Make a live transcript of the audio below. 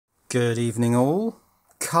Good evening all.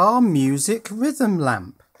 Car music rhythm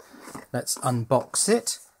lamp. Let's unbox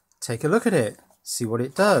it, take a look at it, see what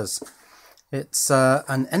it does. It's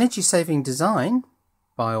an energy saving design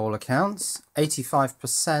by all accounts,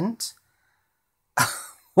 85%.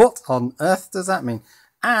 What on earth does that mean?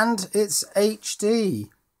 And it's HD.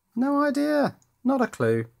 No idea, not a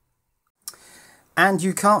clue. And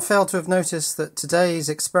you can't fail to have noticed that today's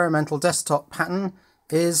experimental desktop pattern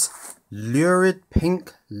is lurid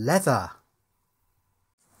pink leather.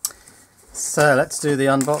 So let's do the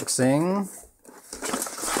unboxing.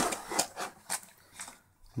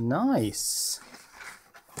 Nice.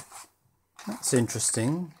 That's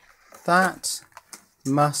interesting. That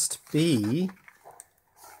must be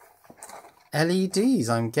LEDs,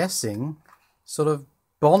 I'm guessing, sort of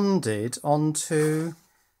bonded onto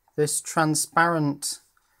this transparent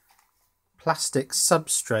plastic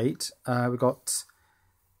substrate. We've got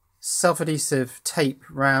self-adhesive tape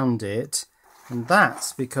round it, and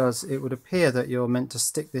that's because it would appear that you're meant to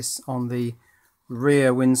stick this on the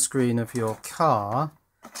rear windscreen of your car,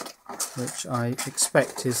 which I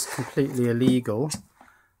expect is completely illegal.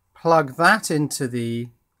 Plug that into the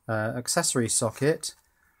accessory socket,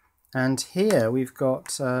 and here we've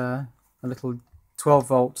got a little 12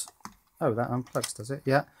 volt, oh that unplugs does it,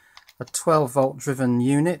 yeah, a 12 volt driven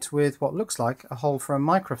unit with what looks like a hole for a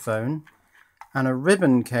microphone and a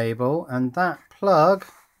ribbon cable, and that plug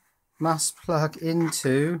must plug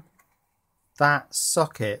into that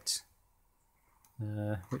socket.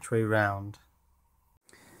 Which way round?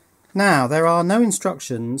 Now there are no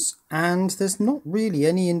instructions and there's not really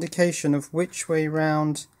any indication of which way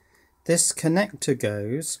round this connector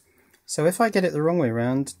goes, so if I get it the wrong way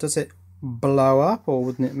round, does it blow up or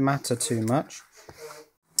wouldn't it matter too much?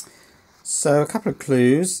 So a couple of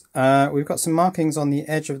clues. We've got some markings on the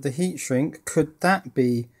edge of the heat shrink. Could that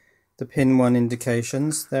be the pin 1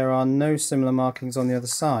 indications? There are no similar markings on the other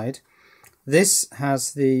side. This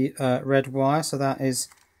has the red wire, so that is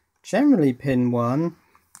generally pin 1.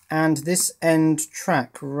 And this end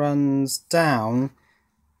track runs down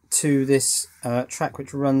to this track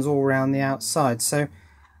which runs all around the outside. So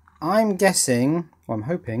I'm guessing, or I'm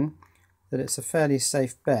hoping, that it's a fairly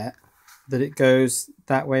safe bet that it goes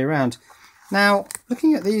that way around. Now,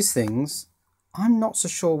 looking at these things, I'm not so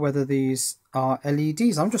sure whether these are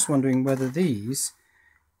LEDs. I'm just wondering whether these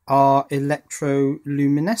are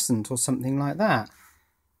electroluminescent or something like that.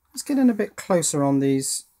 Let's get in a bit closer on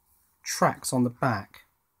these tracks on the back.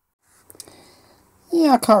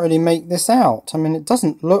 Yeah, I can't really make this out. I mean, it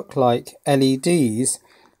doesn't look like LEDs,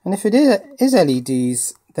 and if it is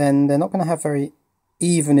LEDs, then they're not going to have very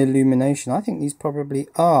even illumination. I think these probably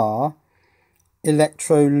are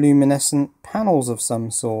electroluminescent panels of some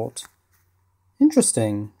sort.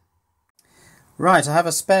 Interesting. Right, I have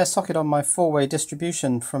a spare socket on my 4-way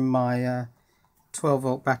distribution from my 12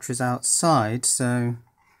 volt batteries outside, so I'm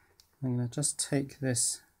going to just take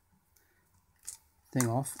this thing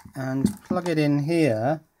off and plug it in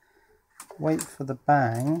here, wait for the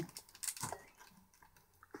bang.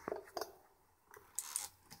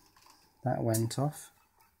 That went off.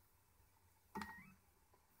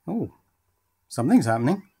 Oh, something's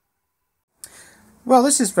happening. Well,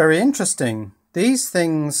 this is very interesting. These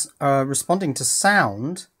things are responding to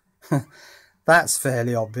sound. That's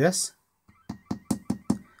fairly obvious.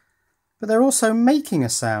 But they're also making a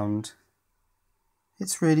sound.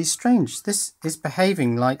 It's really strange. This is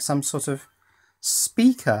behaving like some sort of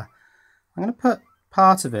speaker. I'm going to put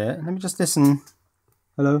part of it. Let me just listen.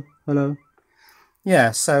 Hello, hello.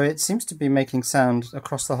 Yeah, so it seems to be making sound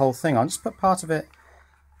across the whole thing. I'll just put part of it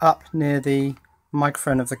up near the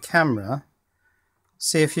microphone of the camera.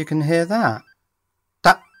 See if you can hear that.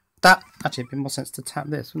 Tap. Actually, it'd be more sense to tap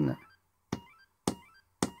this, wouldn't it?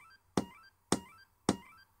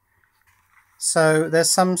 So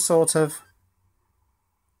there's some sort of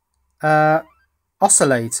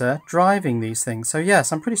oscillator driving these things. So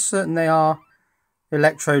yes, I'm pretty certain they are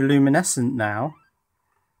electroluminescent now.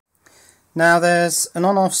 Now there's an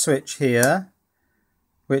on-off switch here,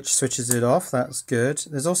 which switches it off. That's good.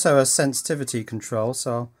 There's also a sensitivity control,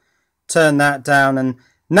 so I'll turn that down, and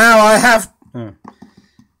now I have... Oh,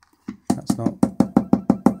 that's not...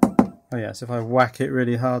 Oh yes, if I whack it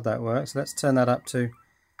really hard that works. Let's turn that up to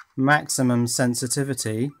maximum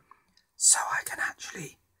sensitivity so I can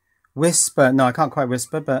actually whisper. No, I can't quite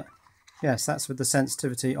whisper, but yes, that's with the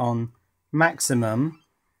sensitivity on maximum.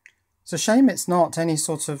 It's a shame it's not any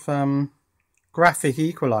sort of graphic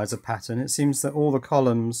equalizer pattern. It seems that all the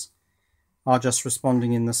columns are just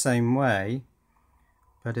responding in the same way.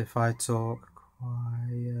 But if I talk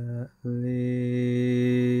quietly,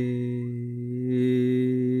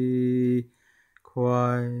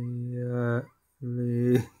 quietly.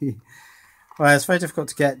 Well, it's very difficult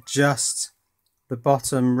to get just the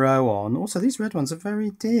bottom row on. Also, these red ones are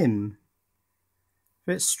very dim.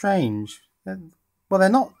 A bit strange. Well, they're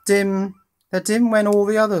not dim. They're dim when all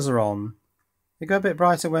the others are on. They go a bit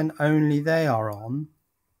brighter when only they are on.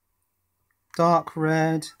 Dark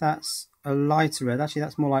red, that's a lighter red. Actually,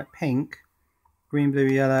 that's more like pink. Green, blue,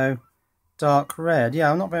 yellow. Dark red.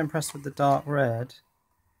 Yeah, I'm not very impressed with the dark red.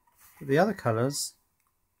 But the other colours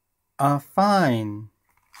are fine.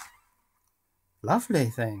 Lovely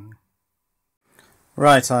thing.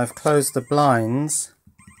 Right, I've closed the blinds.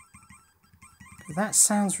 That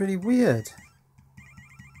sounds really weird.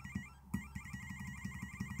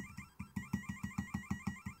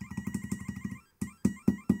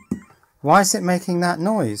 Why is it making that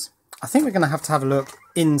noise? I think we're going to have a look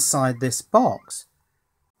inside this box.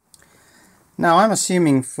 Now, I'm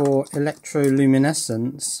assuming for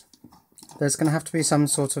electroluminescence, there's going to have to be some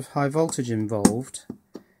sort of high voltage involved.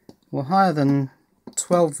 Well, higher than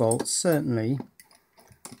 12 volts, certainly.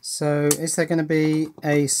 So, is there going to be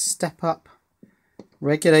a step-up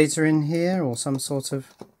regulator in here, or some sort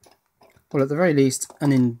of, well, at the very least,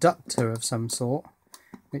 an inductor of some sort,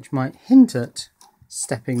 which might hint at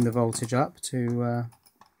stepping the voltage up to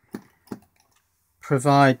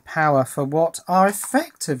provide power for what are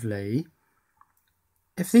effectively,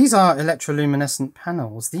 if these are electroluminescent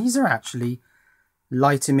panels, these are actually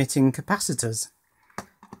light emitting capacitors.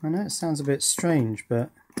 I know it sounds a bit strange, but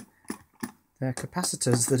they're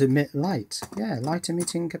capacitors that emit light. Yeah, light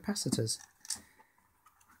emitting capacitors.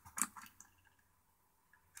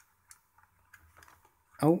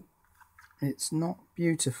 Oh, it's not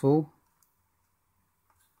beautiful.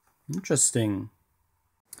 Interesting.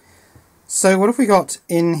 So what have we got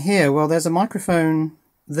in here? Well, there's a microphone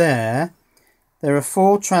there. There are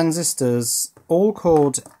 4 transistors, all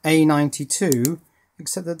called A92,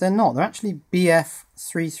 except that they're not. They're actually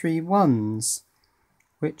BF331s,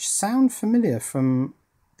 which sound familiar from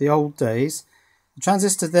the old days. The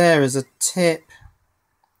transistor there is a tip,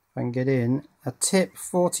 if I can get in, a tip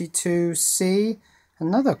 42C,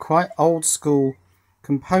 another quite old school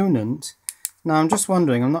component. Now, I'm just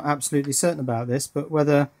wondering, I'm not absolutely certain about this, but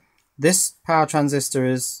whether this power transistor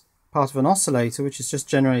is part of an oscillator, which is just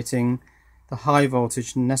generating the high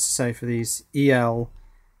voltage necessary for these EL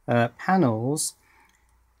panels.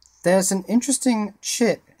 There's an interesting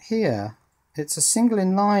chip here. It's a single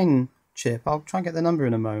in-line chip. I'll try and get the number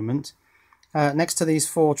in a moment. Next to these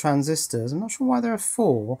 4 transistors. I'm not sure why there are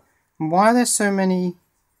 4, and why are there so many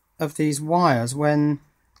of these wires when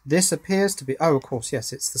this appears to be... Oh, of course,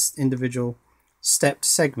 yes, it's the individual stepped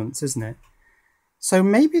segments, isn't it? So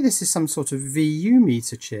maybe this is some sort of VU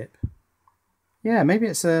meter chip. Yeah, maybe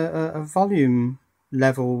it's a volume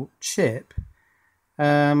level chip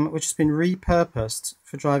which has been repurposed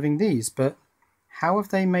for driving these. But how have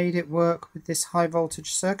they made it work with this high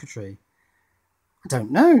voltage circuitry? I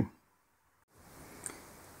don't know.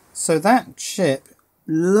 So that chip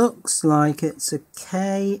looks like it's a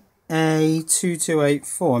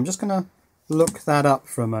KA2284. I'm just going to look that up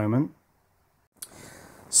for a moment.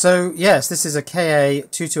 So yes, this is a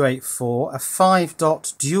KA2284, a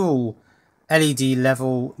 5-dot dual LED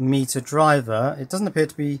level meter driver. It doesn't appear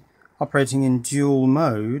to be operating in dual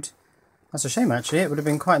mode. That's a shame, actually. It would have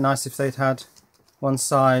been quite nice if they'd had one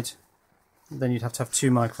side, then you'd have to have 2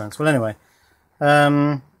 microphones. Well, anyway,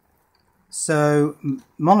 so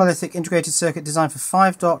monolithic integrated circuit designed for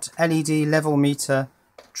 5-dot LED level meter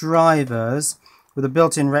drivers with a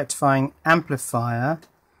built-in rectifying amplifier.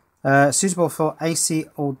 Suitable for AC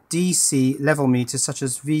or DC level meters such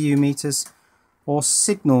as VU meters or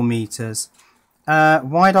signal meters.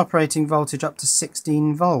 Wide operating voltage up to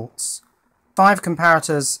 16 volts. 5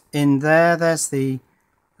 comparators in there. There's the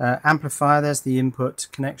amplifier, there's the input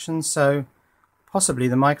connection, so possibly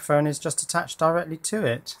the microphone is just attached directly to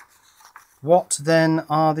it. What then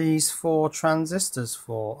are these 4 transistors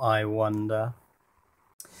for, I wonder?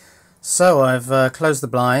 So I've closed the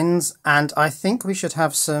blinds, and I think we should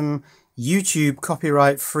have some YouTube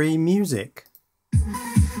copyright-free music.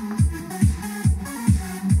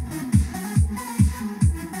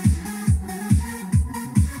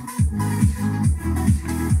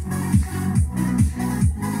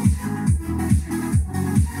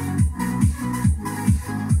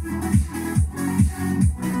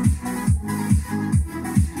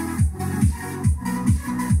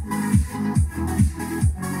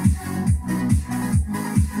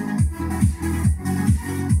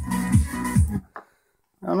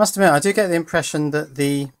 I must admit, I do get the impression that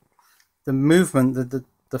the movement,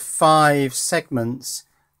 the 5 segments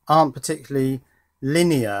aren't particularly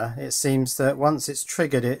linear. It seems that once it's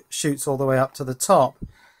triggered, it shoots all the way up to the top.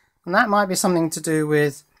 And that might be something to do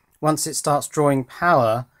with once it starts drawing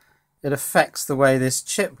power, it affects the way this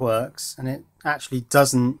chip works, and it actually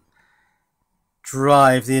doesn't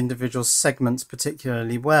drive the individual segments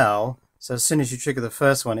particularly well. So as soon as you trigger the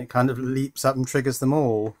first one, it kind of leaps up and triggers them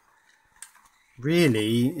all.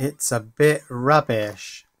 Really, it's a bit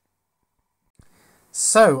rubbish.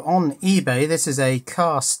 So on eBay, this is a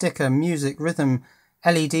car sticker music rhythm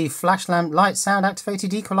LED flash lamp light sound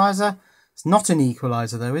activated equalizer. It's not an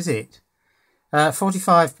equalizer though, is it?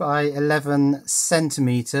 45 by 11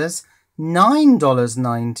 centimeters,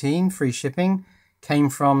 $9.19 free shipping. Came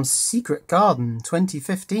from Secret Garden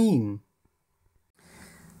 2015.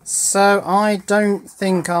 So I don't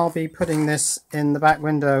think I'll be putting this in the back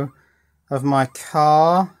window of my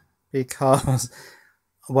car because,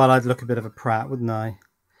 well, I'd look a bit of a prat, wouldn't I?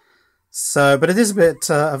 So, but it is a bit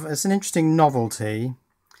it's an interesting novelty.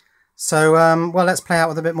 So, well, let's play out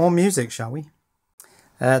with a bit more music, shall we?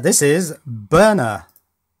 This is Burner.